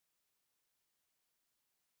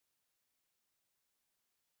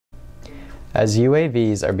As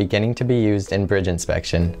UAVs are beginning to be used in bridge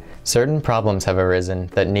inspection, certain problems have arisen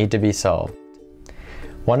that need to be solved.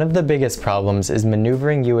 One of the biggest problems is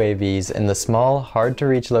maneuvering UAVs in the small,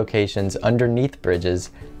 hard-to-reach locations underneath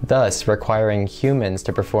bridges, thus requiring humans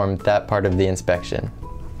to perform that part of the inspection.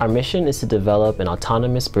 Our mission is to develop an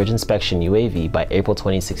autonomous bridge inspection UAV by April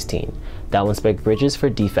 2016 that will inspect bridges for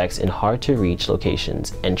defects in hard-to-reach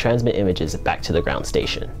locations and transmit images back to the ground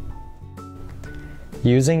station.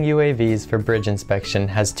 Using UAVs for bridge inspection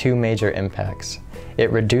has two major impacts. It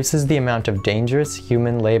reduces the amount of dangerous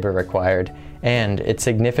human labor required, and it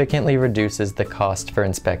significantly reduces the cost for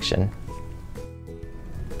inspection.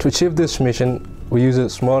 To achieve this mission, we use a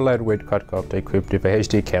small lightweight quadcopter equipped with a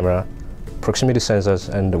HD camera, proximity sensors,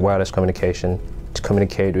 and wireless communication to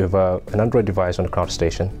communicate with an Android device on the ground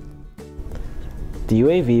station. The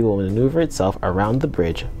UAV will maneuver itself around the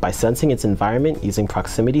bridge by sensing its environment using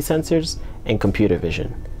proximity sensors and computer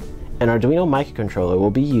vision. An Arduino microcontroller will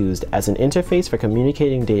be used as an interface for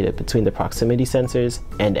communicating data between the proximity sensors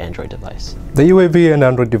and Android device. The UAV and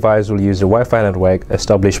Android device will use a Wi-Fi network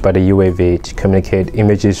established by the UAV to communicate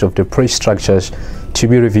images of the bridge structures to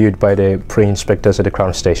be reviewed by the pre-inspectors at the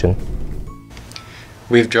ground station.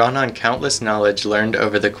 We've drawn on countless knowledge learned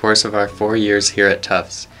over the course of our 4 years here at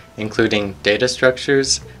Tufts, including data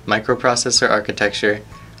structures, microprocessor architecture,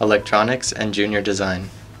 electronics, and junior design.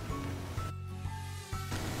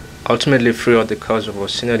 Ultimately, throughout the course of our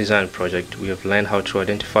senior design project, we have learned how to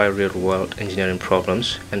identify real-world engineering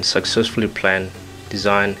problems and successfully plan,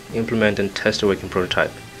 design, implement, and test a working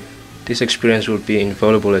prototype. This experience will be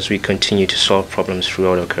invaluable as we continue to solve problems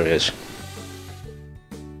throughout our careers.